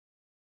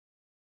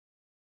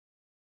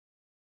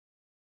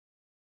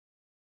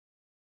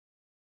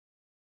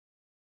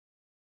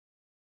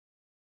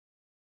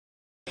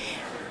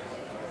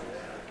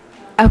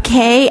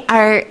Okay,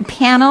 our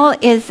panel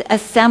is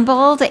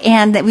assembled,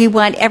 and that we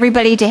want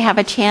everybody to have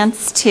a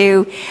chance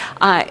to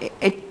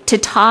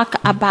talk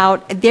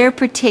about their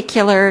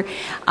particular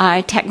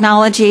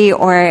technology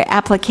or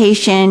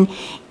application.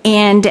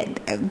 And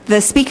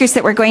the speakers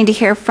that we're going to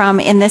hear from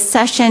in this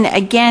session,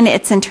 again,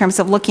 it's in terms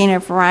of looking at a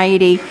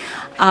variety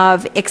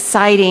of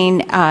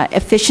exciting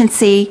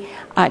efficiency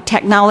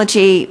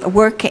technology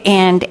work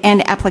and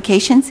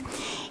applications.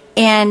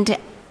 And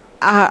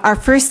our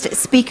first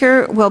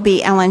speaker will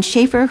be Ellen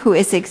Schaeffer, who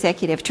is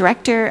Executive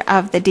Director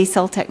of the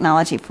Diesel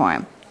Technology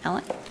Forum.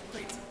 Ellen?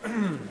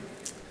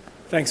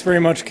 Thanks very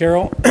much,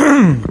 Carol.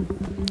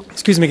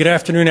 Excuse me, good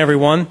afternoon,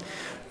 everyone.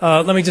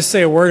 Let me just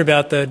say a word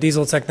about the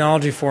Diesel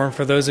Technology Forum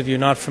for those of you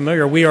not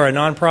familiar. We are a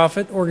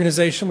nonprofit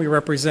organization. We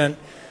represent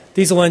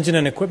diesel engine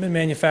and equipment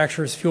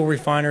manufacturers, fuel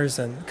refiners,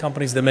 and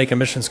companies that make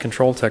emissions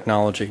control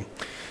technology.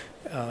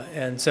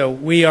 And so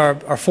we are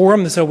our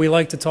forum, so we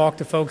like to talk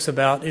to folks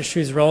about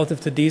issues relative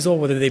to diesel,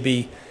 whether they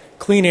be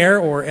clean air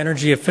or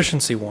energy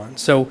efficiency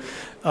ones. So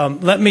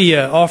let me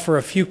offer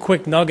a few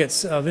quick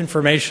nuggets of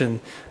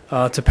information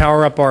to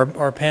power up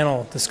our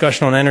panel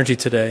discussion on energy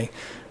today.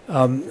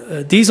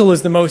 Diesel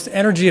is the most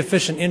energy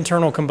efficient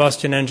internal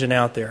combustion engine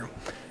out there.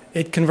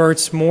 It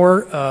converts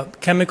more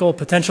chemical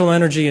potential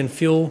energy and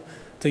fuel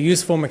to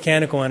useful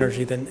mechanical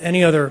energy than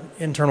any other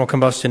internal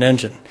combustion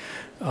engine.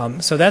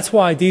 So that's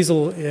why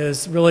diesel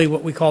is really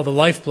what we call the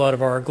lifeblood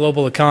of our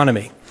global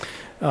economy.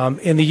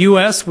 In the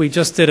U.S., we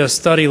just did a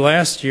study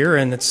last year,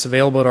 and it's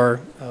available at our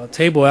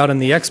table out in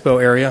the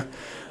EXPO area.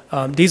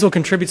 Diesel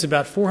contributes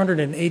about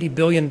 $480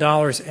 billion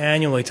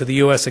annually to the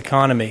U.S.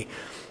 economy,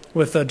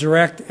 with a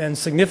direct and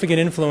significant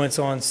influence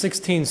on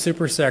 16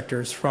 super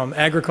sectors, from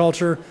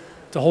agriculture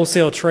to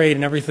wholesale trade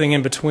and everything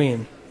in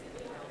between.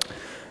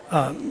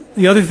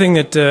 The other thing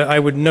that I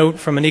would note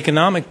from an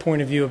economic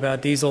point of view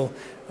about diesel,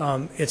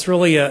 it's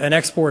really an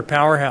export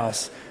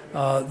powerhouse.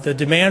 The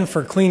demand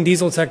for clean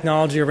diesel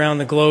technology around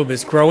the globe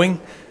is growing,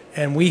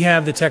 and we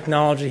have the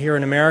technology here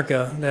in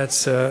America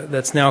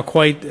that's now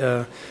quite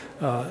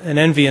an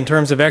envy in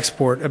terms of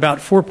export. About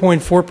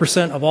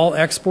 4.4% of all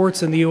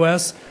exports in the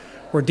U.S.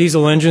 were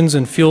diesel engines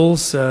and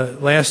fuels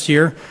last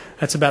year.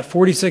 That's about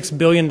 $46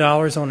 billion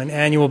on an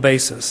annual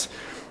basis.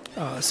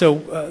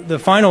 So the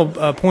final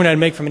point I'd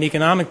make from an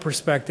economic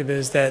perspective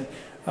is that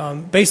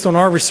based on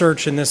our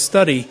research in this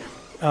study,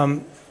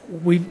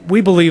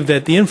 we believe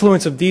that the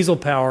influence of diesel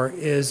power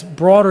is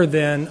broader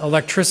than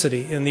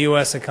electricity in the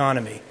U.S.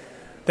 economy.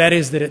 That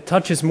is, that it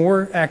touches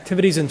more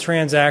activities and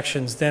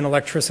transactions than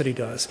electricity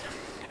does.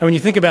 And when you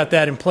think about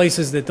that in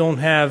places that don't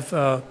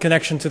have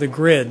connection to the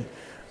grid,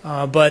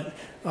 but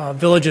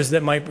villages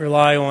that might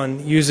rely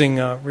on using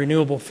a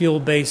renewable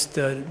fuel-based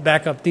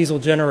backup diesel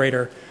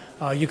generator,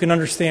 you can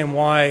understand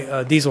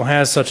why diesel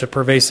has such a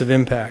pervasive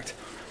impact.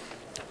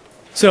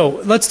 So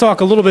let's talk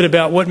a little bit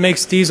about what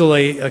makes diesel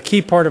a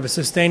key part of a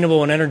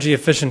sustainable and energy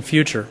efficient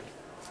future.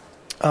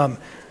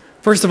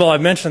 First of all,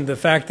 I've mentioned the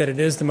fact that it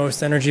is the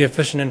most energy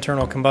efficient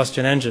internal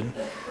combustion engine.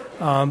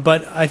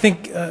 But I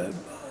think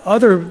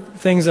other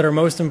things that are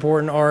most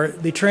important are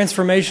the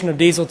transformation of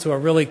diesel to a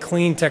really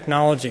clean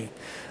technology.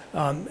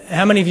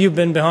 How many of you have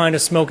been behind a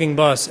smoking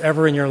bus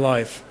ever in your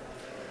life?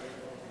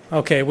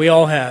 Okay, we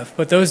all have,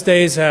 but those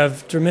days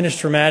have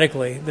diminished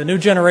dramatically. The new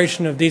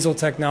generation of diesel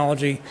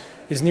technology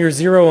is near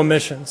zero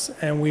emissions,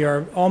 and we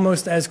are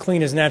almost as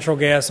clean as natural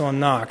gas on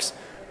NOx.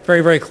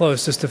 Very, very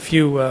close, just a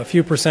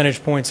few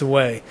percentage points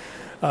away.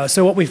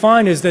 So what we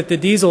find is that the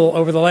diesel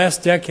over the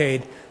last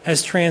decade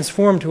has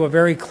transformed to a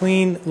very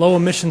clean, low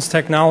emissions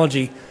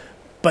technology,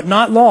 but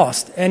not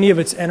lost any of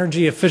its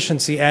energy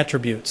efficiency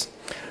attributes.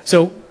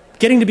 So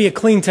getting to be a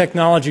clean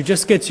technology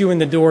just gets you in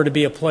the door to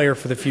be a player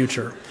for the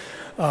future.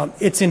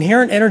 Its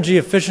inherent energy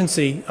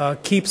efficiency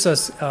keeps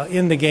us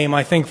in the game,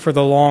 I think, for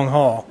the long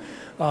haul.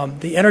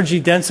 The energy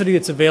density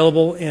that's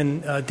available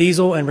in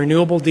diesel and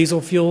renewable diesel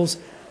fuels,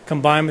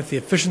 combined with the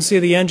efficiency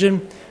of the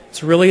engine,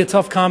 it's really a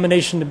tough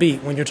combination to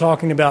beat when you're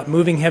talking about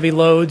moving heavy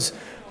loads,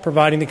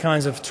 providing the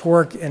kinds of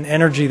torque and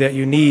energy that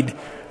you need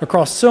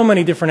across so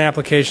many different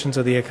applications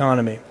of the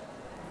economy.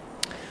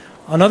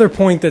 Another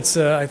point that's,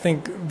 I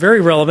think, very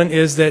relevant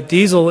is that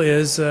diesel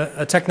is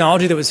a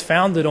technology that was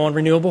founded on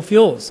renewable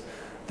fuels.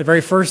 The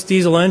very first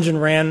diesel engine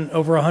ran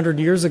over 100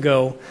 years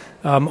ago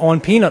on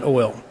peanut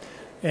oil.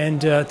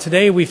 And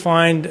today we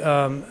find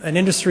an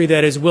industry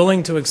that is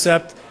willing to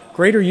accept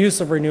greater use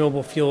of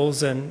renewable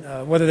fuels,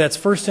 and whether that's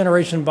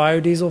first-generation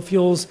biodiesel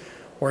fuels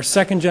or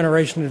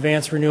second-generation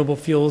advanced renewable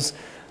fuels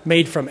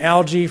made from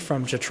algae,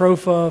 from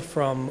jatropha,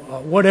 from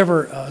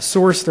whatever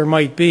source there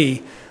might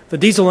be, the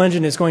diesel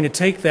engine is going to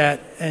take that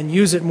and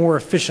use it more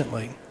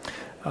efficiently.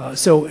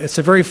 So it's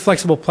a very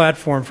flexible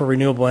platform for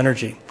renewable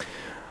energy.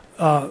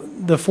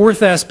 The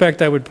fourth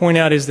aspect I would point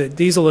out is that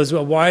diesel is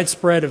a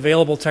widespread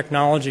available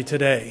technology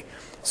today.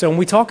 So when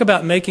we talk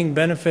about making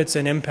benefits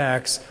and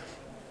impacts,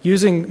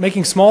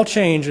 making small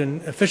change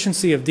in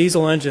efficiency of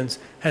diesel engines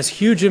has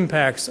huge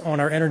impacts on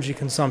our energy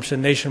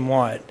consumption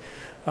nationwide.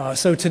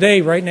 So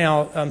today, right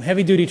now,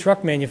 heavy-duty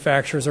truck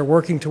manufacturers are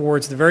working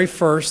towards the very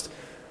first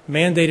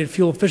mandated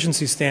fuel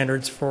efficiency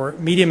standards for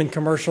medium and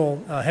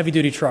commercial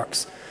heavy-duty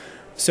trucks.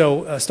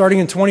 So starting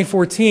in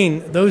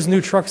 2014, those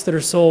new trucks that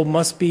are sold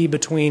must be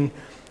between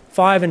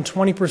 5 and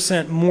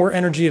 20% more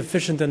energy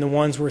efficient than the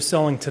ones we're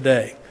selling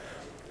today.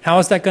 How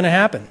is that going to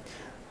happen?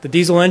 The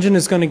diesel engine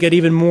is going to get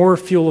even more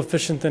fuel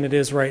efficient than it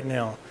is right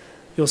now.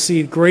 You'll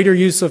see greater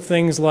use of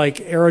things like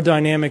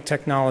aerodynamic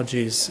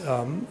technologies,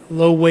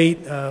 low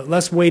weight,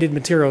 less weighted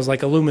materials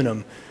like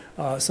aluminum,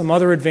 some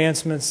other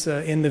advancements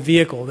in the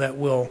vehicle that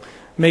will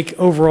make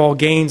overall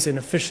gains in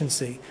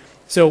efficiency.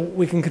 So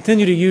we can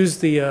continue to use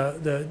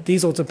the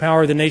diesel to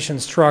power the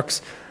nation's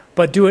trucks,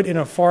 but do it in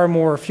a far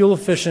more fuel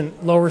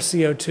efficient, lower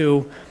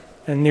CO2,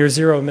 and near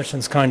zero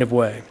emissions kind of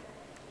way.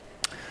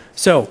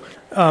 So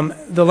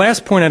the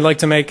last point I'd like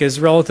to make is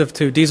relative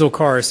to diesel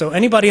cars. So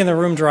anybody in the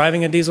room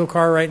driving a diesel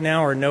car right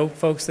now, or know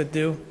folks that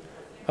do?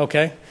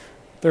 Okay.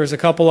 There's a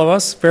couple of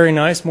us. Very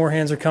nice. More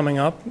hands are coming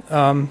up.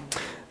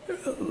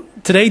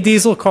 Today,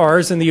 diesel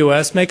cars in the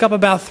U.S. make up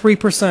about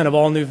 3% of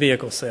all new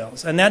vehicle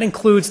sales, and that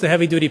includes the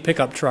heavy-duty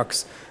pickup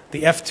trucks,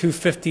 the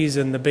F-250s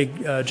and the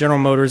big General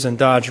Motors and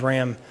Dodge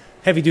Ram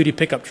heavy-duty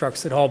pickup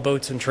trucks that haul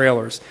boats and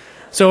trailers.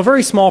 So a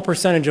very small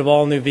percentage of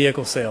all new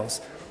vehicle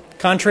sales.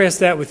 Contrast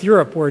that with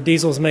Europe, where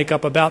diesels make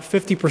up about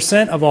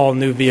 50% of all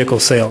new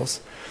vehicle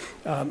sales.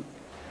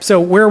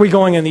 So where are we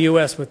going in the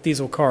U.S. with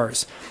diesel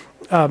cars?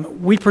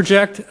 We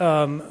project,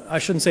 I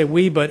shouldn't say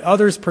we, but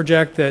others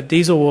project that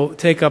diesel will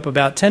take up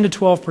about 10 to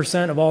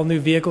 12% of all new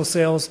vehicle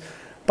sales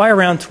by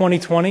around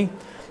 2020.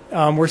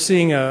 We're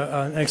seeing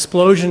an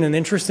explosion in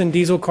interest in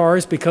diesel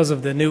cars because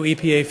of the new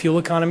EPA fuel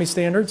economy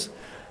standards.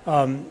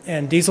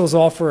 And diesels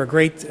offer a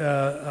great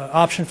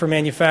option for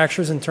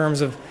manufacturers in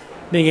terms of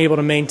being able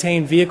to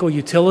maintain vehicle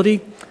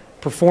utility,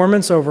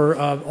 performance over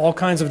all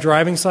kinds of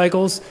driving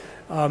cycles,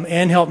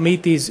 and help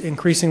meet these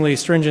increasingly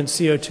stringent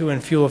CO2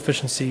 and fuel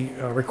efficiency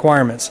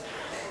requirements.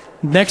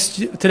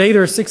 Today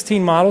there are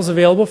 16 models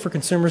available for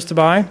consumers to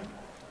buy.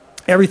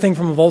 Everything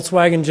from a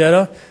Volkswagen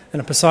Jetta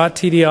and a Passat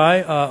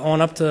TDI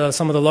on up to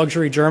some of the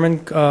luxury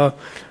German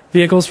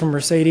vehicles from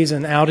Mercedes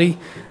and Audi.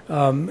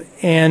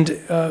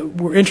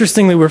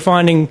 Interestingly, we're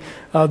finding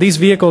these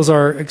vehicles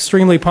are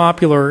extremely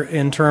popular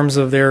in terms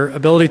of their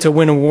ability to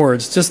win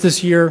awards. Just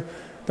this year,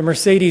 the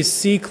Mercedes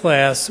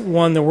C-Class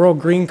won the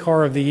World Green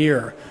Car of the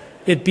Year.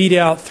 It beat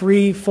out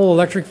 3 full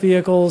electric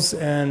vehicles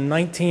and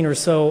 19 or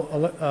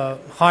so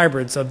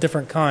hybrids of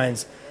different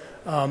kinds.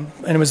 And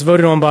it was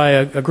voted on by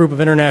a group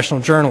of international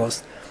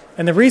journalists.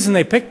 And the reason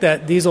they picked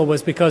that diesel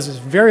was because it's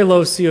very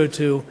low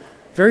CO2,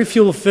 very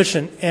fuel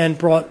efficient, and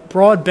brought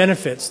broad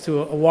benefits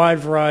to a wide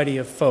variety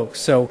of folks.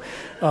 So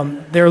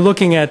they're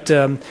looking at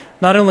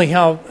not only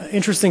how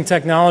interesting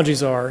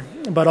technologies are,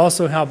 but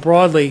also how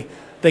broadly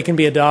they can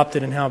be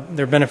adopted and how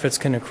their benefits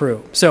can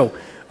accrue. So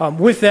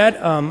with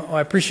that, I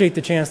appreciate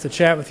the chance to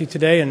chat with you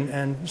today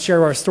and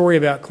share our story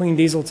about clean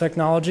diesel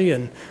technology,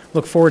 and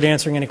look forward to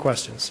answering any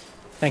questions.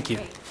 Thank you.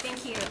 Great.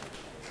 Thank you.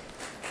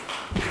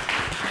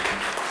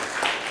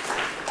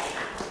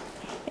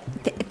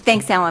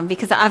 Thanks, Alan,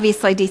 because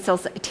obviously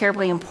diesel's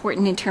terribly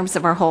important in terms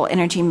of our whole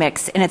energy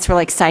mix, and it's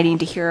really exciting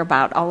to hear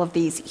about all of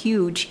these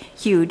huge,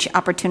 huge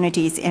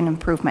opportunities and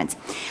improvements.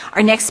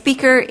 Our next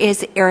speaker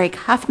is Eric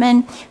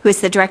Huffman, who is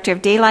the Director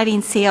of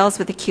Daylighting Sales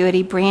with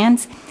Acuity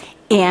Brands,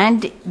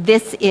 and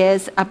this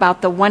is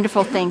about the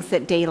wonderful things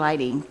that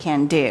daylighting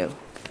can do.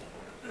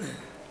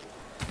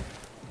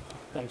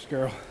 Thanks,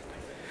 Carol.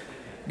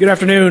 Good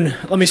afternoon.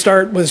 Let me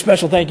start with a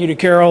special thank you to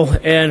Carol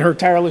and her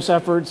tireless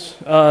efforts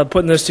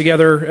putting this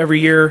together every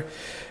year,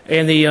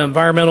 and the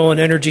Environmental and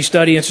Energy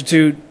Study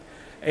Institute,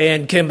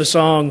 and Kim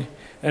Basong,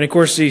 and of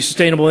course the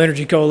Sustainable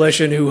Energy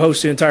Coalition, who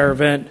hosts the entire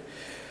event.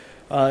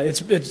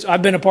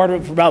 I've been a part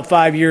of it for about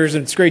 5 years,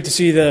 and it's great to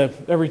see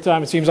every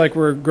time it seems like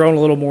we're growing a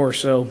little more,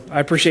 so I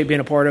appreciate being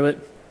a part of it.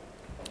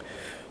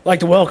 I'd like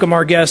to welcome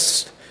our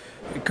guests,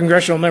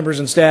 congressional members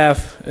and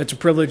staff. It's a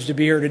privilege to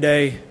be here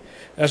today,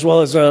 as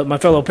well as my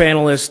fellow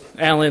panelists,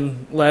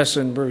 Alan, Les,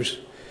 and Bruce.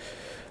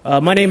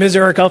 My name is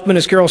Eric Huffman,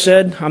 as Carol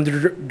said. I'm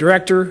the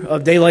Director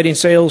of Daylighting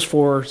Sales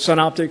for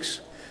SunOptics,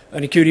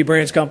 an Acuity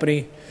Brands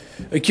company.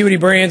 Acuity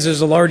Brands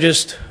is the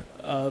largest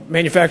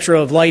manufacturer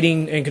of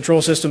lighting and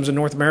control systems in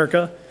North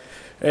America,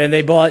 and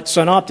they bought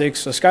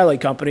SunOptics, a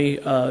skylight company,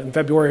 in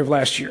February of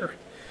last year.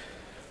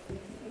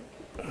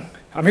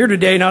 I'm here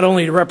today not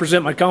only to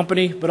represent my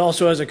company, but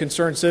also as a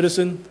concerned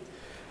citizen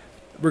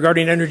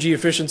regarding energy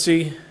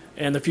efficiency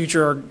and the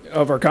future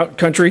of our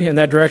country in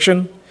that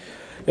direction.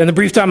 In the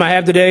brief time I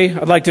have today,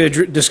 I'd like to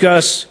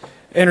discuss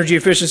energy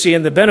efficiency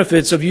and the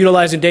benefits of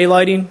utilizing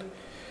daylighting,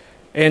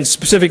 and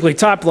specifically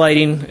top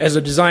lighting, as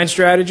a design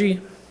strategy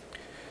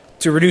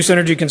to reduce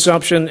energy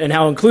consumption, and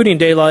how including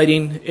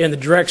daylighting in the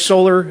direct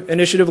solar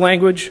initiative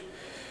language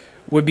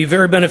would be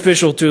very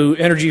beneficial to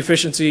energy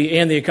efficiency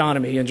and the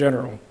economy in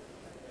general.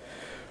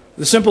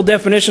 The simple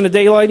definition of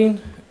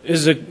daylighting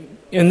is,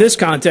 in this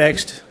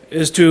context,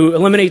 is to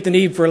eliminate the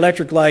need for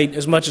electric light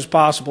as much as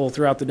possible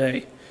throughout the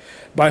day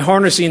by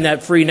harnessing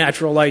that free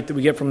natural light that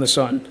we get from the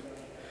sun.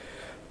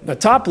 The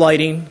top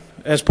lighting,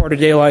 as part of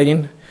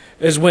daylighting,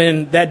 is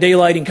when that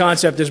daylighting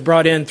concept is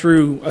brought in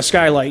through a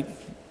skylight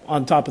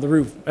on top of the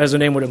roof, as the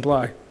name would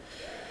imply.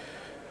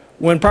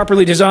 When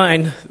properly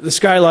designed, the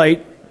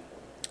skylight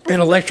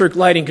and electric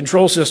lighting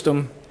control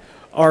system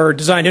are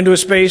designed into a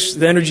space,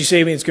 the energy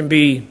savings can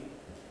be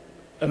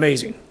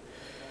amazing.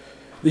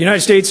 The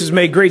United States has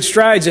made great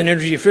strides in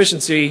energy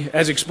efficiency,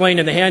 as explained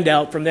in the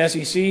handout from the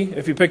SEC,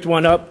 if you picked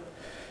one up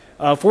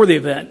for the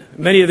event.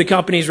 Many of the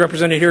companies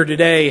represented here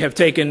today have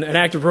taken an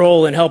active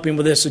role in helping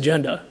with this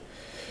agenda.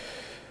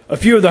 A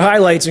few of the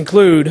highlights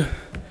include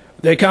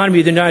the economy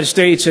of the United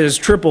States has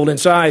tripled in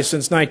size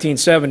since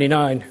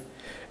 1979,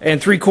 and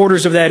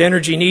 3/4 of that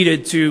energy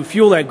needed to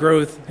fuel that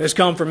growth has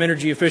come from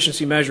energy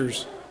efficiency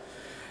measures.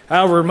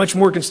 However, much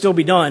more can still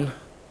be done.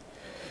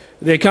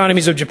 The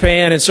economies of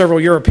Japan and several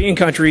European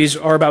countries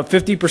are about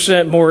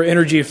 50% more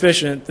energy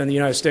efficient than the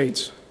United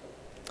States.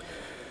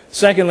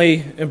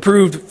 Secondly,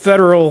 improved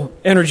federal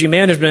energy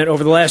management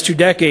over the last 2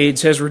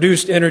 decades has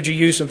reduced energy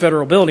use in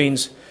federal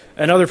buildings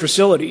and other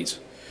facilities,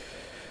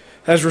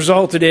 has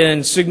resulted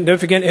in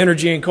significant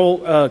energy and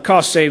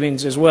cost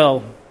savings as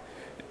well.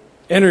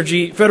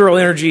 Federal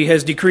energy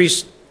has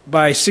decreased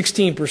by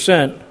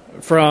 16%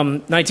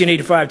 from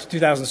 1985 to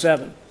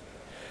 2007.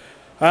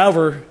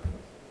 However,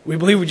 we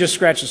believe we just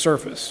scratched the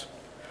surface.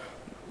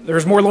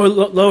 There's more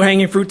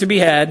low-hanging fruit to be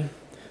had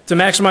to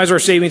maximize our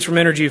savings from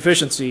energy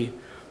efficiency.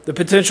 The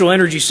potential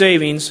energy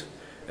savings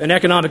and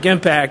economic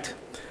impact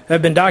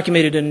have been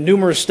documented in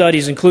numerous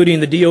studies, including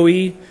the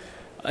DOE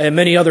and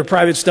many other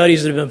private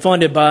studies that have been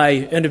funded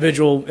by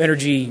individual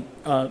energy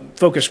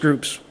focus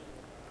groups.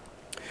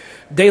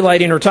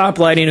 Daylighting or top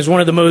lighting is one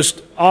of the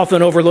most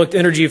often overlooked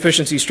energy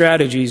efficiency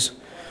strategies.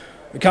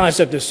 The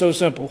concept is so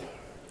simple.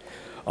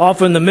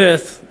 Often the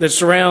myth that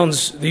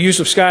surrounds the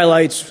use of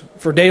skylights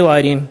for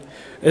daylighting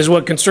is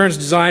what concerns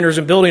designers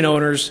and building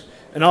owners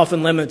and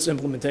often limits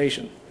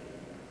implementation.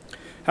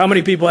 How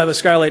many people have a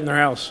skylight in their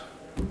house?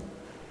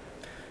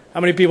 How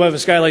many people have a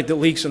skylight that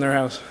leaks in their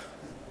house?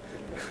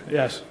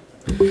 Yes.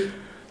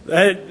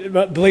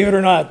 Believe it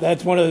or not,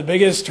 that's one of the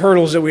biggest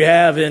hurdles that we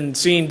have in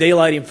seeing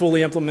daylighting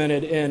fully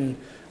implemented in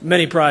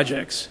many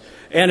projects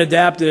and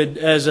adapted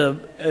as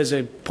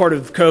a part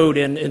of code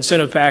and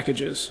incentive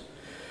packages.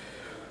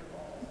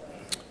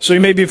 So you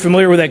may be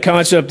familiar with that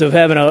concept of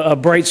having a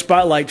bright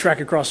spotlight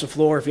track across the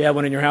floor if you have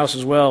one in your house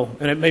as well.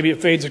 And maybe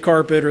it fades the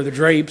carpet or the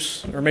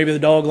drapes, or maybe the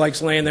dog likes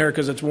laying there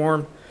because it's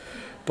warm.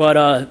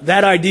 But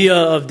that idea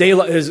of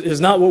daylight is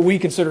not what we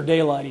consider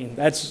daylighting.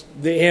 That's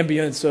the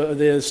ambience,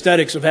 the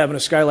aesthetics of having a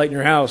skylight in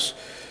your house,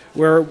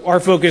 where our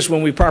focus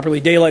when we properly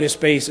daylight a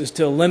space is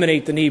to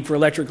eliminate the need for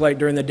electric light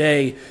during the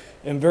day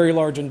in very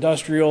large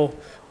industrial,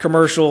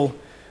 commercial,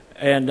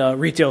 and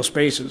retail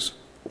spaces.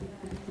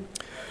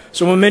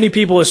 So when many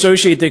people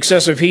associate the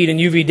excessive heat and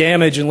UV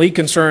damage and leak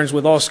concerns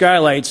with all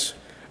skylights,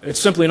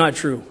 it's simply not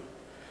true.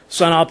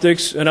 Sun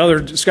Optics and other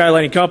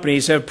skylighting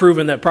companies have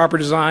proven that proper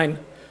design,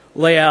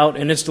 layout,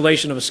 and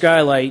installation of a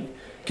skylight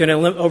can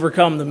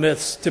overcome the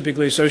myths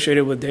typically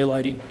associated with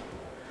daylighting.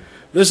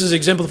 This is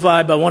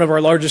exemplified by one of our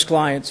largest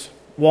clients,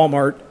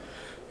 Walmart,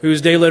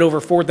 who's daylit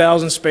over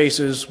 4,000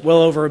 spaces,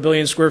 well over 1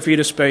 billion square feet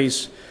of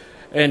space,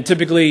 and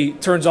typically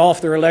turns off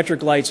their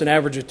electric lights an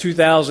average of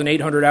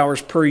 2,800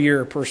 hours per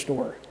year per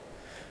store.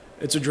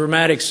 It's a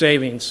dramatic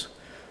savings.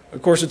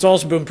 Of course, it's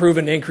also been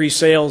proven to increase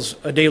sales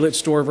a daylit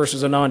store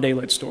versus a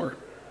non-daylit store.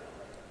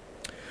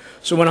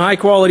 So when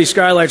high-quality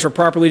skylights are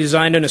properly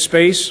designed in a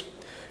space,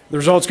 the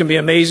results can be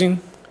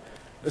amazing.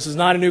 This is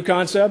not a new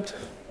concept.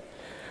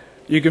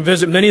 You can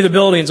visit many of the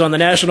buildings on the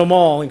National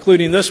Mall,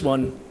 including this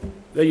one,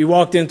 that you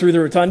walked in through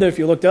the rotunda. If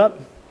you looked up,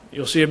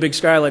 you'll see a big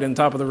skylight on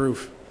top of the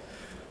roof.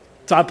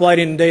 Top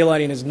lighting and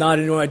daylighting is not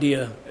a new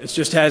idea. It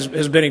just has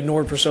been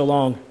ignored for so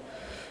long.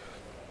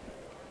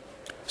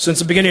 Since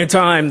the beginning of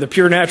time, the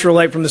pure natural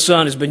light from the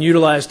sun has been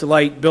utilized to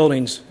light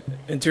buildings,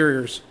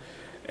 interiors.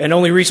 In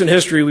only recent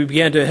history, we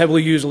began to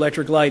heavily use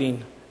electric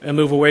lighting and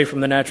move away from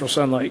the natural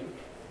sunlight.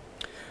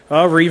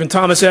 However, even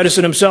Thomas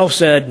Edison himself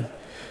said,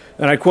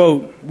 and I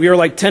quote, "We are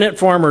like tenant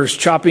farmers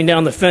chopping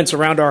down the fence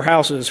around our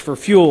houses for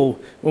fuel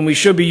when we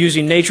should be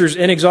using nature's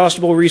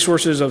inexhaustible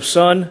resources of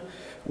sun,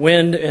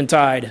 wind, and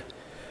tide.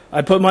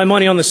 I put my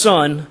money on the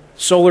sun,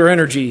 solar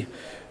energy.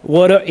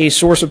 What a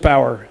source of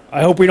power.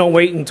 I hope we don't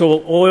wait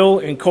until oil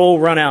and coal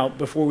run out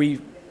before we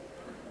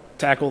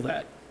tackle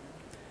that."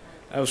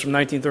 That was from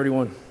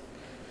 1931.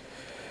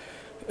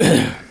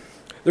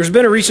 There's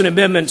been a recent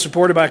amendment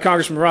supported by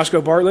Congressman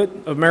Roscoe Bartlett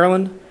of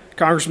Maryland,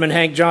 Congressman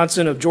Hank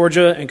Johnson of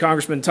Georgia, and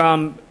Congressman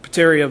Tom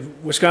Pateri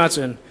of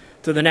Wisconsin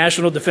to the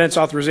National Defense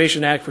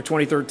Authorization Act for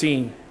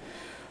 2013.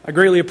 I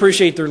greatly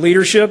appreciate their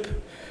leadership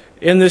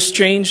in this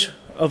change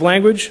of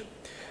language,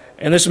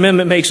 and this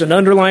amendment makes an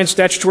underlying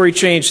statutory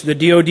change to the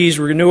DoD's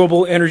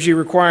renewable energy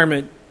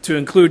requirement to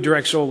include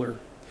direct solar.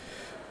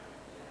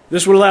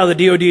 This would allow the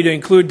DoD to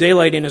include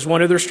daylighting as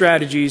one of their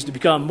strategies to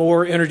become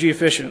more energy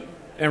efficient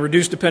and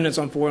reduce dependence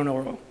on foreign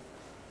oil.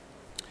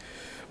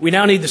 We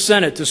now need the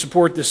Senate to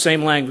support this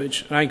same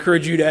language, and I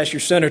encourage you to ask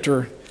your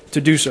senator to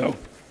do so.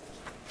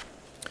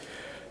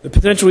 The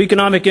potential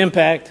economic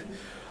impact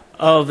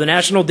of the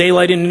National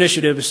Daylighting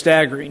Initiative is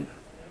staggering.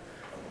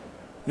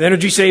 The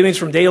energy savings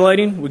from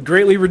daylighting would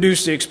greatly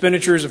reduce the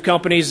expenditures of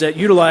companies that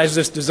utilize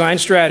this design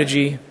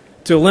strategy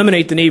to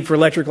eliminate the need for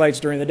electric lights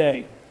during the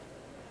day.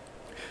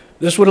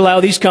 This would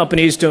allow these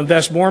companies to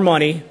invest more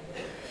money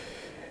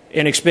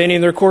in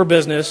expanding their core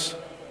business,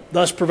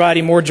 thus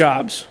providing more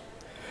jobs.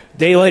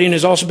 Daylighting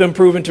has also been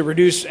proven to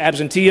reduce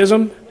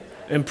absenteeism,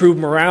 improve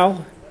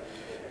morale,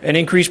 and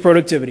increase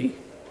productivity.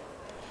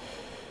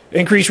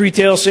 Increased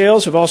retail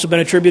sales have also been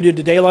attributed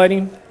to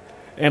daylighting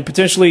and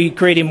potentially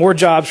creating more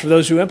jobs for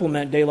those who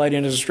implement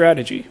daylighting as a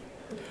strategy.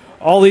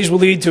 All these will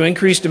lead to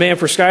increased demand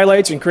for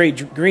skylights and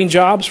create green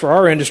jobs for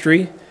our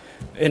industry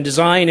in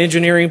design,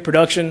 engineering,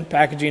 production,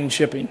 packaging, and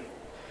shipping,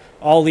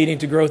 all leading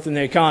to growth in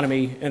the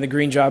economy and the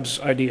green jobs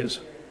ideas.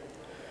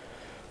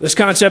 This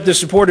concept is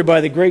supported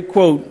by the great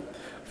quote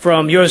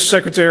from U.S.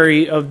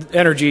 Secretary of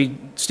Energy,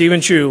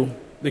 Stephen Chu: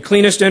 "The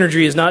cleanest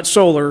energy is not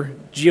solar,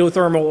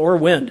 geothermal, or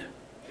wind.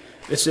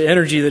 It's the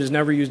energy that is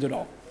never used at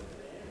all."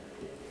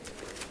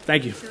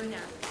 Thank you.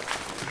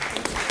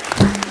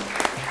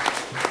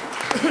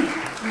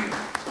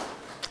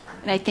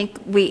 And I think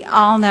we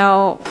all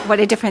know what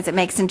a difference it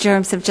makes in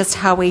terms of just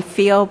how we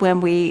feel when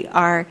we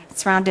are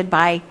surrounded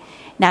by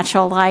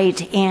natural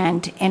light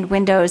and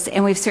windows.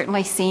 And we've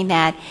certainly seen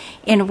that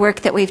in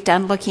work that we've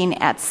done looking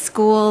at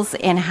schools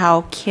and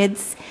how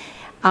kids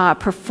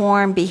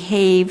perform,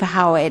 behave,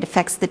 how it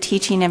affects the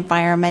teaching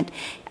environment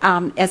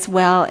as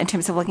well in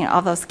terms of looking at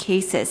all those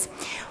cases.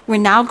 We're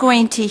now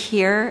going to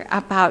hear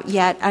about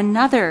yet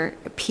another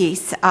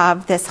piece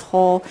of this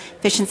whole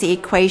efficiency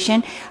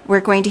equation. We're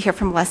going to hear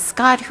from Les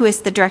Scott, who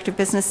is the Director of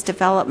Business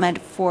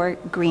Development for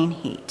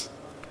GreenHeat.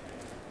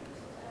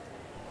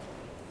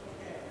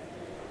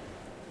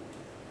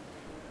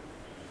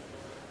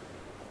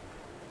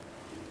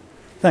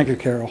 Thank you,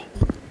 Carol.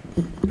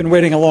 Been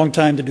waiting a long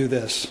time to do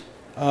this.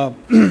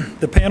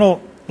 The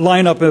panel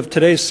lineup of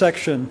today's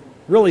section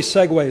really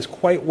segues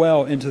quite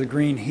well into the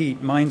GreenHeat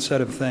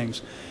mindset of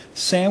things.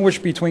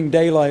 Sandwiched between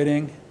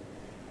daylighting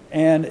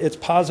and its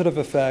positive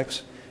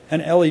effects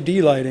and LED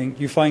lighting,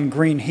 you find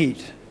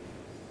GreenHeat.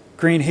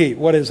 GreenHeat,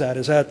 what is that?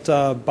 Is that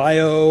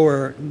bio,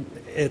 or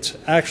it's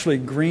actually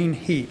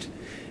GreenHeat,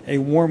 a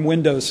warm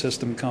window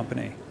system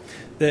company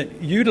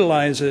that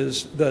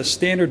utilizes the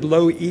standard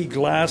low E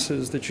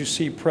glasses that you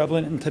see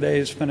prevalent in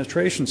today's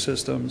fenestration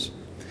systems.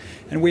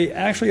 And we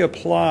actually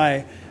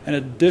apply an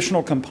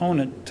additional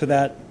component to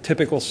that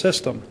typical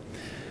system.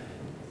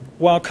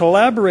 While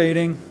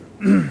collaborating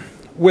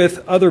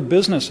with other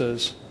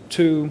businesses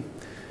to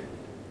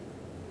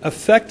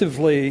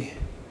effectively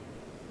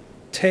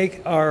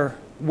take our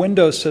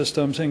window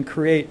systems and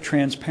create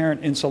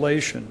transparent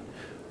insulation,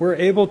 we're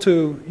able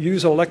to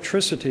use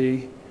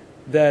electricity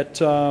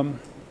that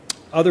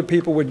other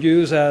people would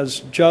use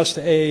as just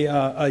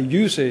a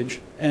usage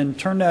and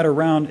turn that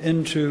around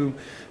into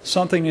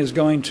something is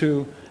going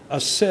to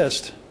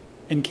assist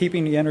in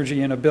keeping the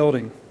energy in a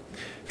building.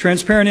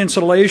 Transparent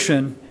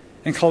insulation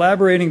and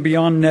collaborating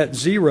beyond net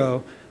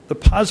zero, the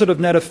positive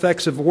net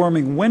effects of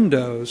warming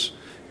windows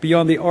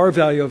beyond the R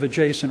value of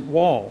adjacent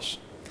walls.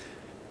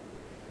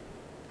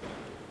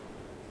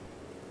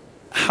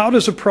 How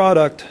does a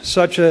product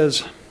such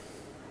as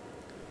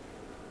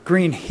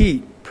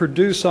GreenHeat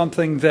produce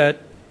something that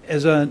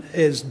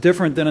is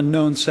different than a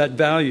known set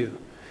value?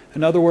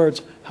 In other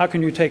words, how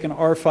can you take an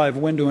R5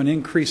 window and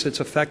increase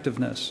its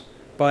effectiveness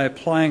by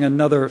applying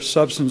another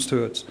substance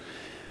to it?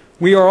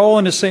 We are all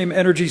in the same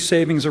energy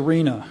savings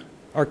arena.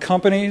 Our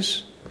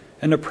companies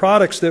and the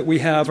products that we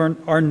have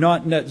are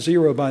not net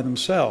zero by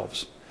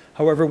themselves.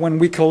 However, when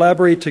we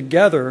collaborate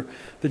together,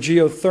 the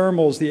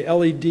geothermals, the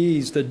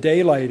LEDs, the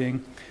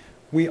daylighting,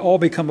 we all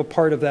become a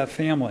part of that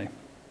family.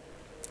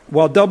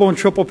 While double and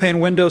triple pane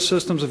window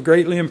systems have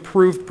greatly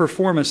improved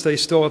performance, they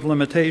still have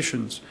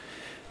limitations.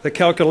 The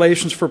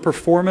calculations for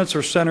performance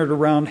are centered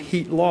around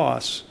heat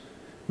loss,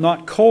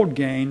 not cold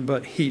gain,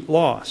 but heat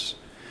loss.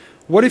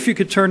 What if you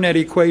could turn that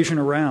equation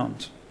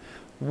around?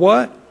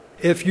 What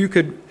if you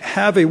could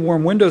have a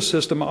warm window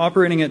system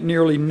operating at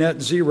nearly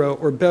net zero,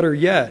 or better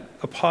yet,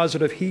 a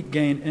positive heat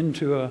gain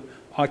into an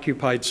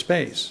occupied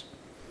space?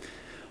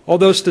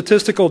 Although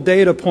statistical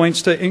data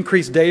points to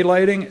increased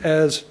daylighting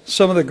as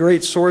some of the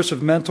great source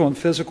of mental and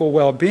physical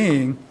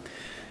well-being,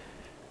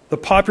 the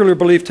popular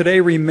belief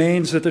today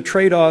remains that the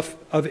trade-off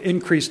of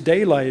increased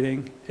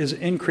daylighting is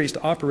increased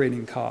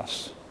operating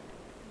costs.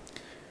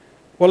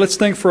 Well, let's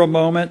think for a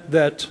moment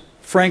that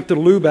Frank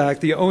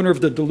DeLubac, the owner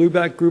of the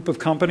DeLubac Group of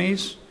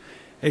companies,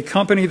 a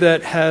company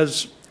that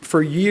has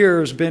for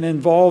years been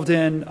involved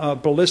in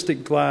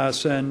ballistic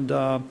glass and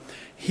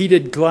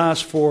heated glass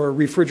for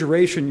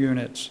refrigeration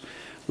units.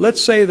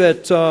 Let's say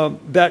that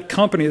that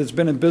company that's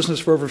been in business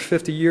for over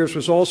 50 years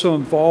was also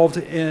involved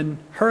in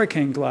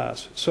hurricane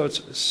glass, so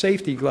it's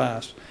safety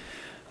glass.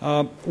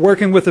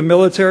 Working with the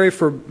military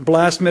for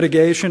blast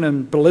mitigation,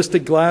 and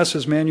ballistic glass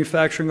is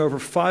manufacturing over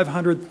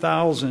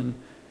 500,000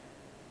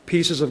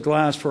 pieces of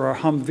glass for our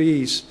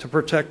Humvees to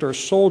protect our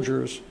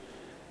soldiers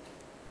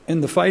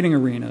in the fighting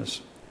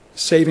arenas,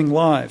 saving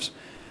lives.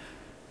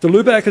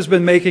 DeLubac has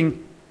been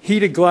making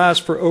heated glass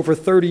for over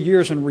 30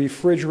 years in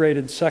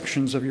refrigerated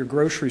sections of your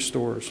grocery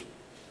stores.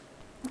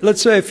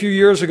 Let's say a few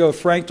years ago,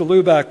 Frank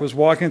DeLubac was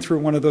walking through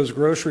one of those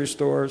grocery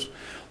stores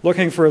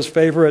looking for his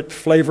favorite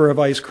flavor of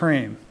ice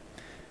cream.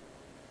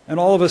 And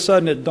all of a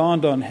sudden it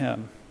dawned on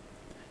him.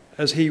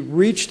 As he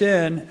reached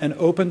in and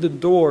opened the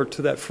door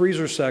to that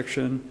freezer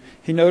section,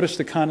 he noticed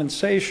the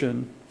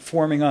condensation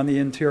forming on the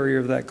interior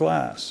of that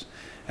glass.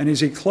 And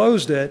as he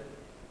closed it,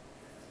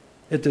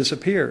 it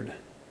disappeared.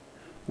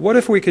 What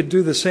if we could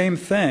do the same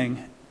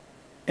thing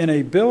in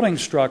a building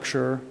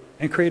structure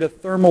and create a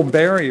thermal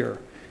barrier,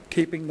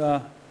 keeping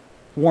the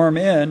warm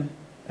in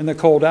and the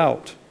cold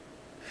out?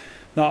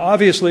 Now,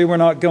 obviously, we're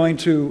not going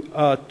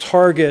to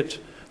target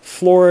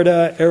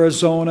Florida,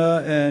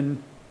 Arizona,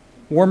 and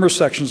warmer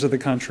sections of the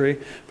country,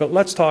 but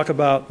let's talk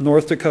about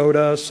North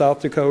Dakota,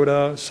 South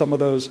Dakota, some of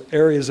those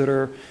areas that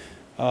are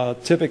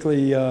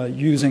typically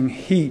using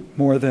heat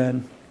more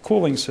than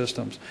cooling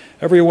systems.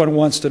 Everyone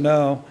wants to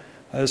know,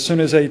 as soon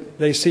as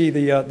they see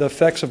the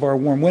effects of our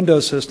warm window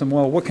system,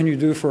 well, what can you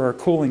do for our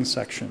cooling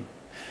section?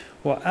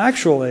 Well,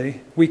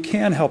 actually, we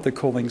can help the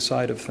cooling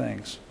side of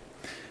things.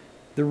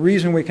 The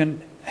reason we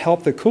can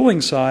help the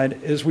cooling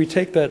side is we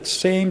take that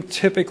same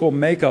typical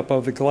makeup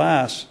of the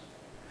glass,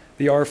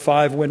 the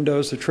R5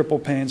 windows, the triple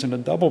panes, and the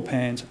double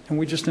panes, and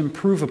we just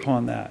improve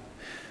upon that.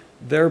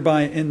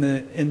 Thereby, in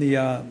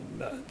the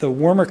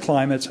warmer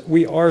climates,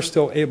 we are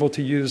still able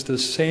to use the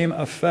same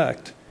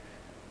effect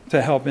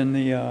to help in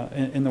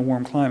the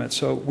warm climate.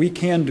 So we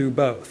can do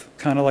both,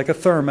 kind of like a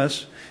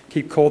thermos,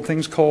 keep cold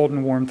things cold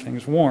and warm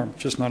things warm,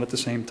 just not at the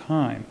same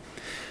time.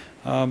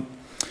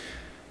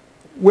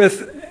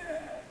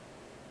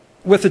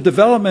 With the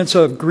developments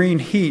of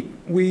GreenHeat,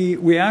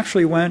 we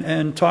actually went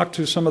and talked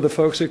to some of the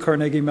folks at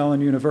Carnegie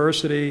Mellon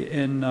University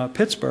in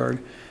Pittsburgh,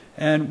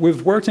 and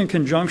we've worked in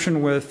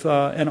conjunction with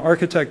an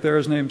architect there.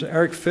 His name's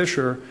Eric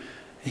Fisher.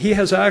 He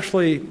has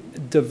actually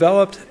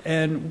developed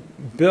and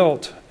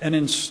built and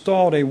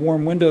installed a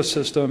warm window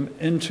system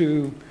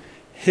into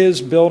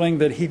his building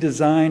that he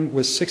designed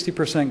with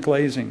 60%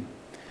 glazing.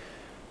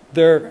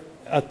 Their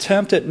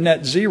attempt at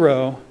net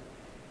zero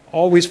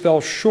always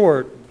fell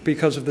short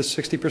because of the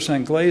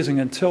 60% glazing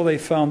until they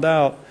found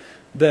out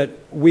that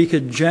we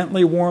could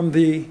gently warm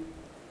the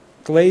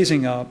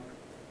glazing up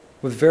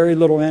with very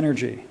little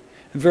energy.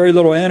 And very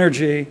little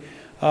energy,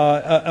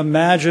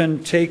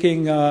 imagine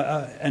taking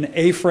an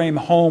A-frame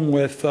home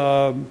with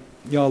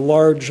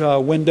large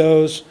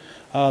windows,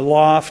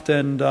 loft,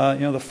 and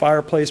the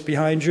fireplace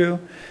behind you.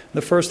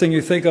 The first thing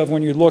you think of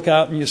when you look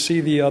out and you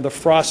see the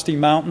frosty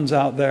mountains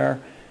out there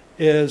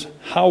is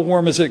how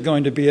warm is it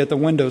going to be at the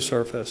window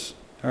surface?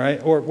 All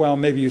right, or well,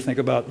 maybe you think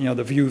about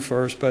the view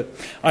first, but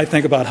I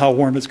think about how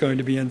warm it's going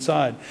to be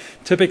inside.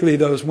 Typically,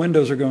 those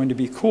windows are going to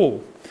be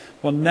cool.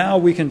 Well, now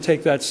we can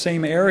take that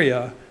same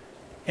area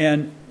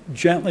and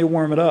gently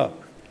warm it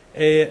up.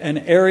 An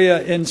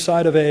area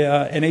inside of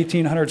an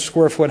 1,800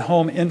 square foot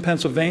home in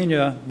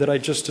Pennsylvania that I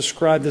just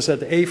described this at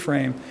the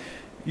A-frame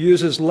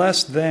uses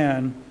less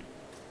than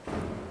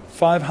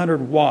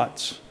 500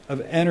 watts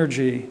of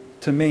energy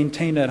to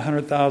maintain that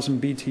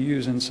 100,000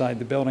 BTUs inside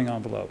the building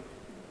envelope.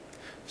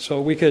 So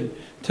we could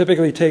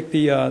typically take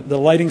the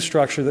lighting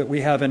structure that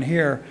we have in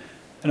here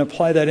and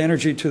apply that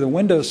energy to the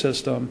window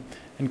system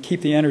and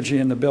keep the energy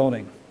in the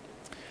building.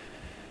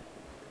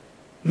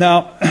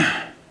 Now,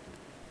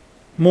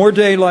 more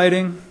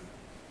daylighting,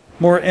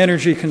 more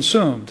energy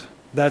consumed.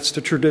 That's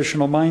the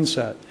traditional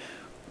mindset.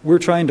 We're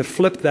trying to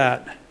flip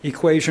that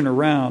equation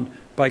around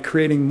by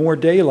creating more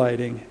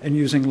daylighting and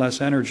using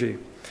less energy.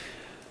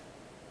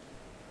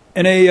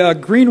 In a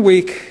Green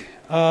Week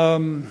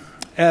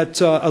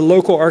at a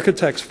local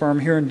architects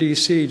firm here in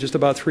DC just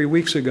about 3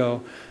 weeks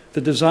ago,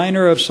 the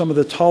designer of some of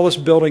the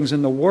tallest buildings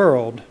in the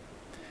world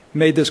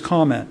made this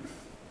comment.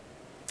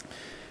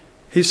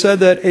 He said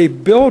that a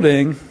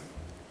building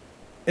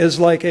is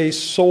like a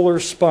solar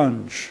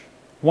sponge.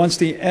 Once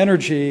the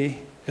energy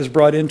is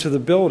brought into the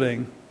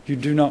building, you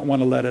do not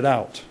want to let it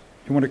out.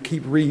 You want to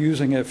keep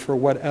reusing it for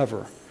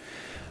whatever.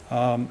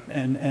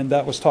 And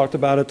that was talked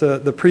about at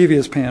the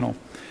previous panel.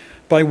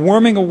 By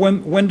warming a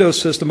window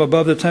system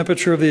above the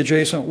temperature of the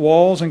adjacent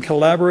walls and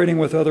collaborating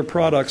with other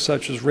products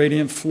such as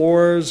radiant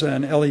floors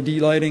and LED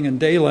lighting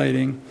and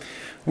daylighting,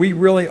 we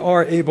really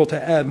are able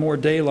to add more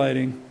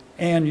daylighting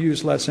and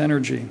use less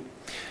energy.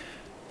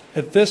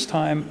 At this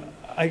time,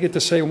 I get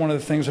to say one of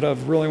the things that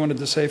I've really wanted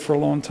to say for a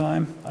long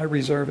time. I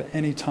reserve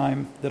any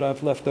time that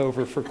I've left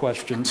over for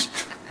questions.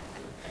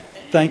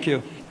 Thank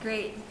you.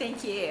 Great,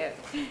 thank you.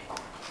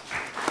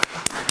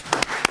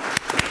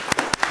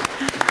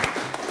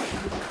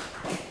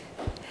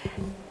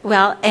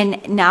 Well,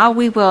 and now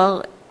we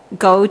will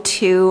go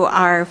to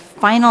our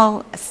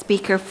final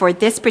speaker for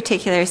this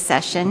particular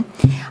session,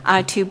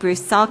 to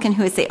Bruce Salkin,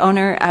 who is the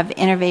owner of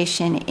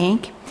Enervation,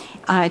 Inc.,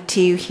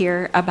 to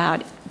hear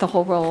about the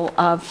whole role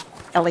of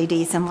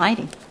LEDs and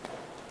lighting.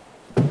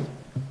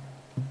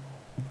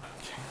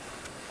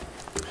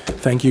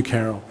 Thank you,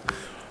 Carol.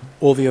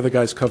 All the other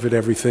guys covered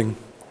everything.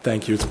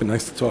 Thank you. It's been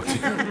nice to talk to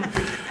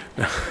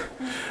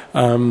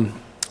you.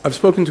 I've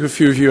spoken to a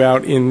few of you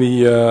out in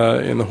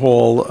the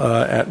hall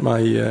at my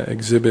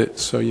exhibit,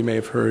 so you may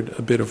have heard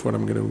a bit of what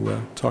I'm going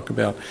to talk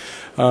about.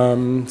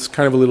 It's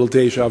kind of a little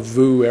deja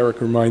vu. Eric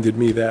reminded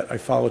me that I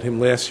followed him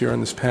last year on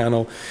this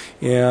panel,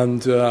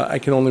 and I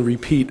can only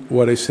repeat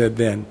what I said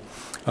then.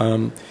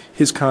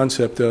 His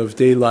concept of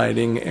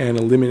daylighting and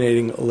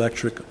eliminating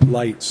electric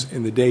lights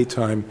in the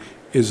daytime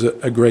is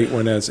a great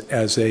one.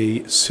 As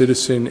a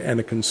citizen and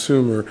a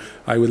consumer,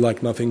 I would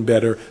like nothing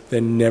better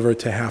than never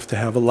to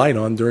have a light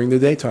on during the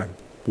daytime.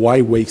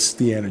 Why waste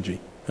the energy?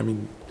 I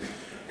mean,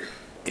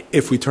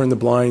 if we turn the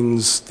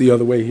blinds the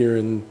other way here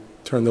and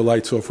turn the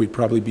lights off, we'd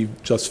probably be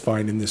just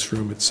fine in this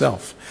room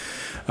itself.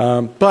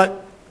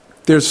 But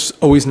there's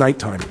always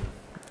nighttime,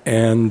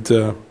 and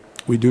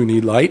we do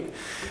need light.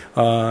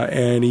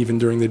 And even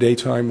during the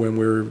daytime when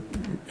we're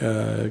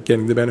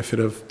getting the benefit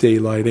of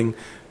daylighting,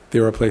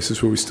 there are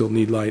places where we still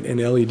need light.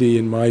 And LED,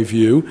 in my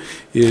view,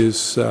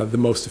 is the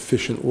most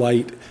efficient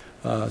light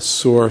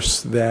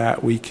source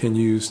that we can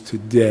use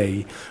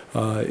today.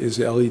 Is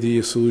LED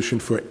a solution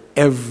for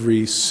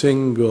every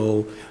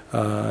single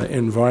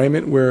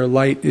environment where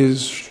light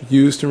is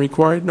used and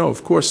required? No,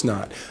 of course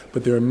not.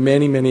 But there are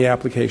many, many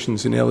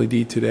applications in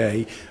LED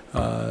today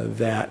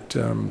that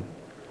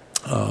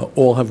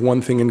all have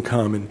one thing in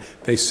common.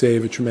 They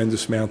save a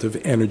tremendous amount of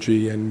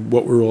energy, and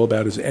what we're all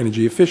about is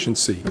energy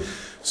efficiency.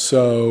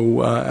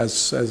 So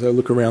as I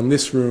look around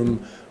this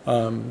room,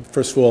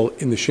 first of all,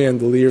 in the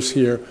chandeliers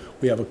here,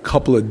 we have a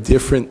couple of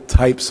different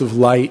types of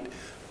light.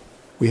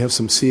 We have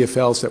some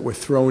CFLs that were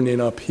thrown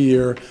in up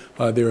here.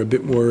 They're a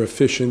bit more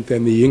efficient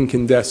than the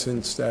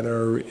incandescents that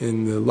are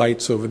in the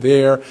lights over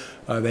there.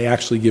 They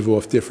actually give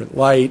off different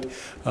light,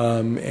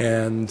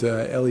 and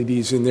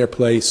LEDs in their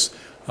place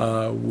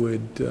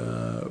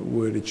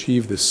would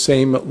achieve the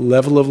same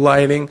level of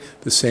lighting,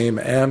 the same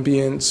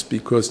ambience,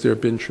 because there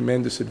have been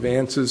tremendous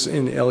advances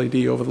in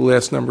LED over the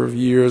last number of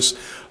years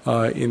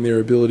in their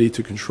ability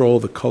to control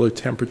the color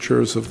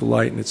temperatures of the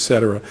light, and et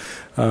cetera.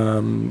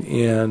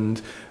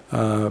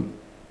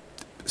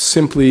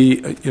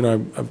 Simply, you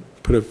know,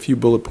 I've put a few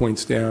bullet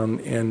points down,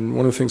 and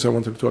one of the things I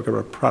wanted to talk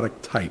about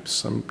product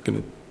types. I'm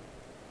going to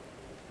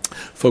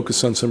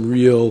focus on some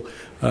real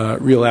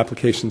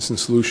applications and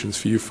solutions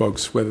for you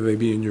folks, whether they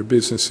be in your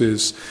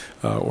businesses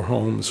or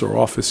homes or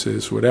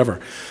offices, whatever.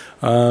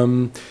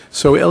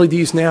 So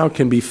LEDs now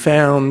can be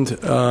found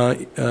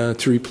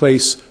to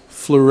replace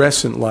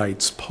fluorescent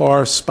lights,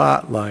 PAR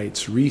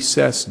spotlights,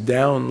 recessed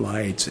down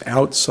lights,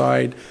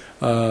 outside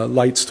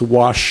lights to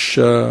wash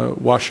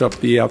up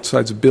the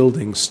outsides of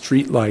buildings,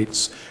 street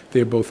lights.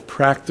 They're both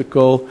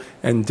practical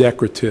and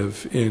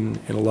decorative in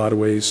a lot of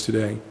ways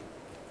today.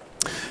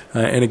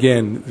 And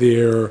again,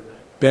 their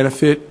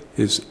benefit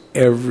is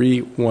every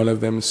one of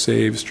them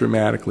saves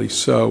dramatically.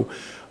 So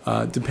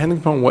depending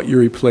upon what you're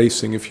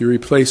replacing, if you're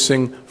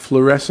replacing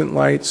fluorescent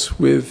lights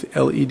with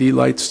LED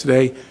lights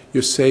today,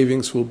 your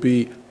savings will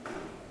be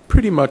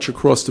pretty much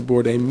across the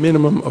board a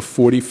minimum of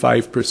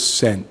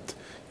 45%.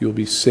 You'll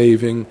be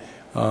saving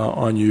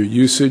on your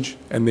usage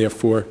and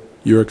therefore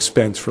your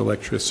expense for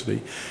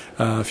electricity.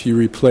 If you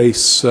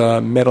replace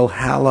metal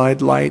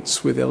halide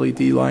lights with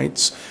LED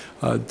lights,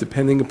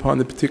 depending upon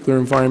the particular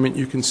environment,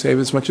 you can save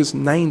as much as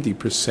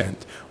 90%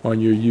 on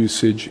your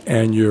usage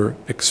and your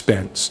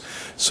expense.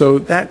 So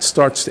that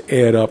starts to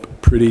add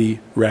up pretty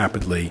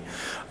rapidly.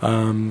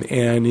 And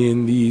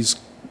in these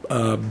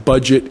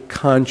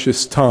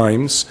budget-conscious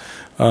times,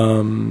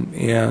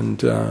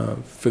 and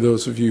for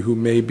those of you who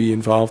may be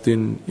involved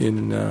in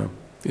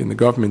the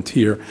government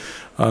here,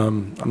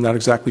 I'm not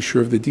exactly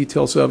sure of the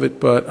details of it,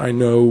 but I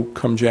know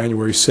come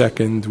January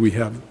 2nd, we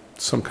have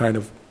some kind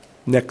of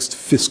next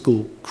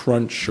fiscal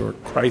crunch or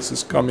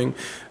crisis coming,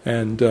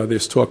 and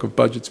there's talk of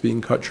budgets being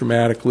cut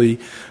dramatically.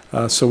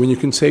 So when you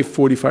can save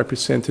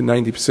 45% to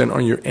 90%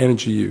 on your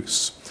energy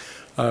use,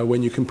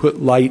 when you can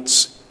put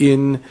lights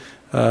in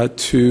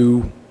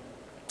to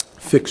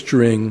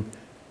fixturing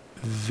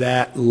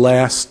that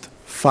last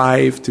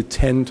 5 to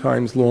 10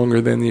 times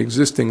longer than the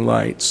existing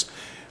lights,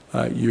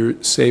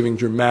 you're saving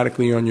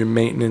dramatically on your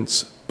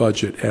maintenance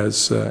budget.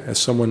 As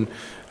someone,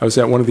 I was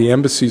at one of the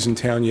embassies in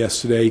town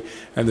yesterday,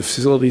 and the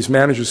facilities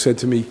manager said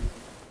to me,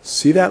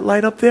 "See that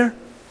light up there?"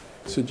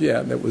 I said,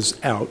 "Yeah, that was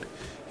out."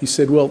 He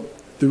said, "Well,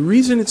 the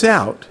reason it's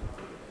out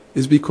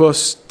is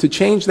because to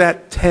change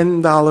that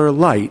 $10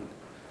 light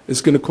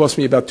is going to cost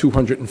me about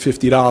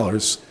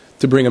 $250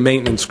 to bring a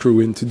maintenance crew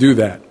in to do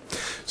that."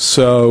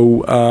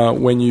 So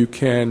when you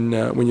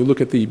look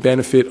at the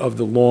benefit of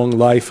the long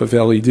life of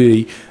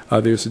LED,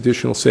 there's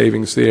additional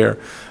savings there.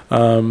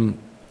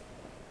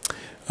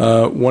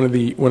 One of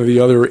the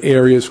other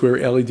areas where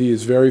LED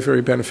is very,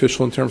 very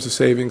beneficial in terms of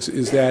savings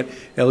is that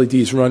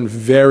LEDs run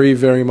very,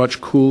 very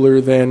much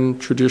cooler than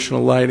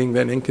traditional lighting,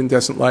 than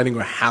incandescent lighting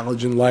or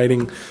halogen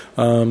lighting,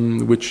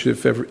 which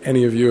if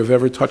any of you have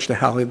ever touched a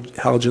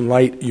halogen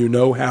light, you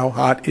know how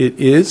hot it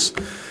is.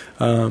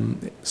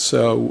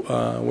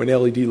 So when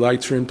LED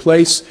lights are in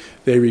place,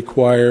 they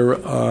require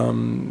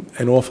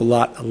an awful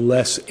lot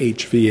less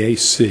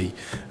HVAC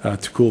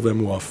to cool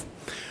them off.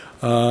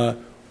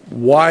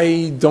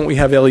 why don't we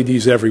have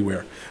LEDs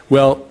everywhere?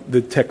 Well,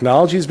 the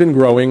technology has been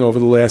growing over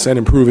the last, and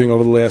improving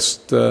over the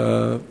last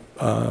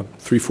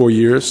 3-4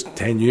 years,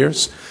 10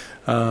 years.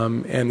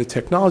 And the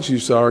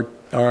technologies are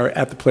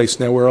at the place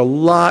now where a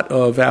lot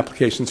of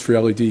applications for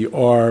LED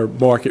are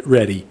market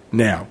ready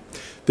now.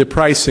 The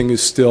pricing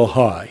is still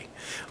high.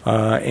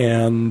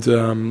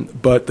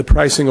 But the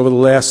pricing over the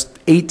last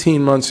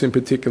 18 months in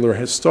particular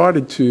has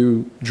started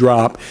to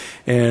drop,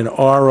 and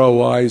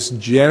ROIs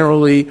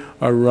generally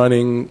are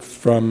running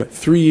from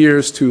 3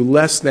 years to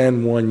less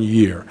than 1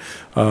 year,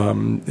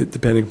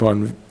 depending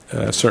upon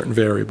certain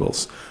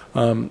variables.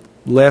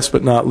 Last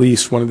but not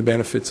least, one of the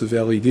benefits of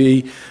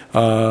LED,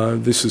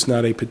 this is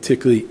not a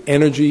particularly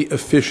energy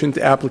efficient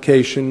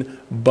application,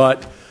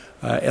 but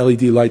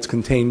LED lights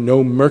contain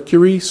no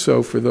mercury,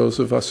 so for those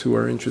of us who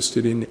are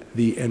interested in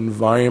the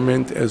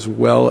environment as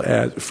well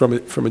as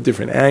from a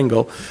different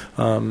angle,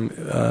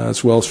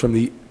 as well as from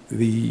the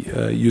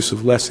use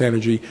of less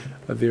energy,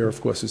 there of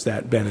course is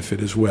that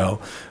benefit as well.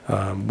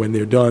 When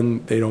they're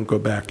done, they don't go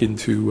back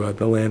into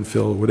the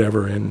landfill or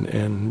whatever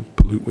and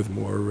pollute with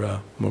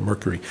more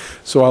mercury.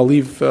 So I'll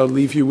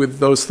leave you with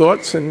those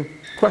thoughts and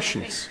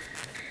questions.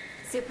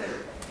 Super.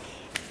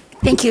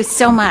 Thank you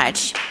so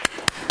much.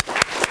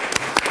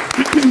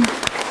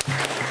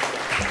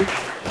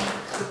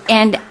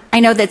 And I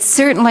know that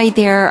certainly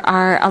there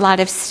are a lot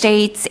of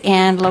states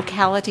and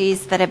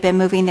localities that have been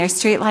moving their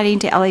street lighting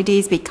to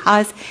LEDs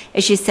because,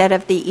 as you said,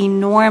 of the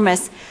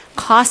enormous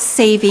cost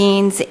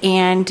savings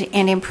and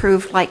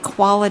improved light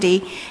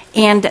quality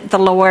and the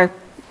lower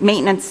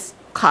maintenance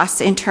costs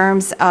in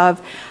terms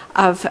of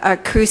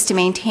crews to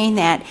maintain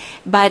that.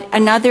 But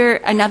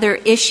another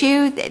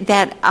issue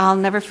that I'll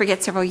never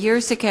forget, several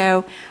years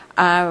ago,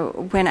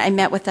 when I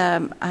met with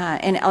an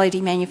LED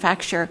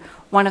manufacturer,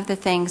 one of the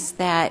things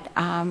that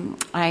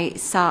I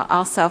saw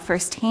also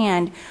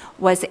firsthand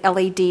was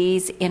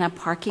LEDs in a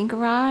parking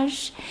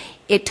garage.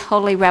 It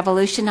totally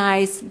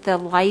revolutionized the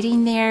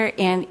lighting there,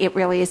 and it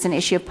really is an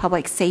issue of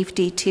public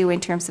safety too in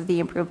terms of the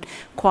improved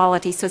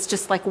quality. So it's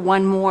just like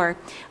one more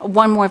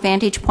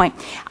vantage point.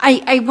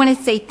 I want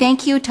to say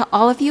thank you to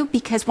all of you,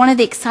 because one of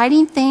the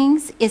exciting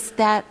things is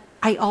that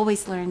I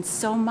always learn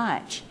so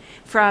much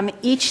from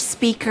each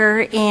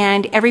speaker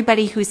and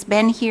everybody who's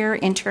been here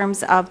in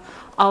terms of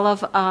all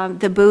of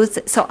the booths.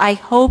 So I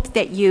hope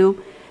that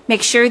you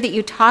make sure that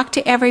you talk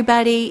to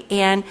everybody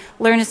and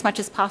learn as much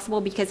as possible,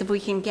 because if we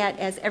can get,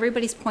 as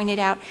everybody's pointed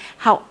out,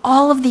 how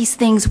all of these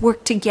things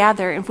work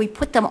together, if we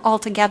put them all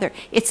together,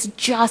 it's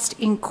just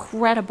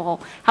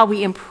incredible how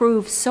we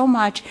improve so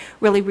much,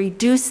 really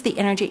reduce the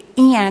energy,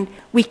 and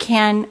we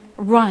can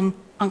run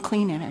on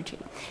clean energy.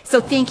 So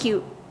thank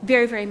you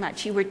very, very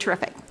much. You were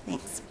terrific.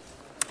 Thanks.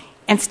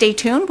 And stay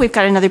tuned. We've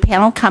got another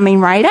panel coming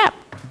right up.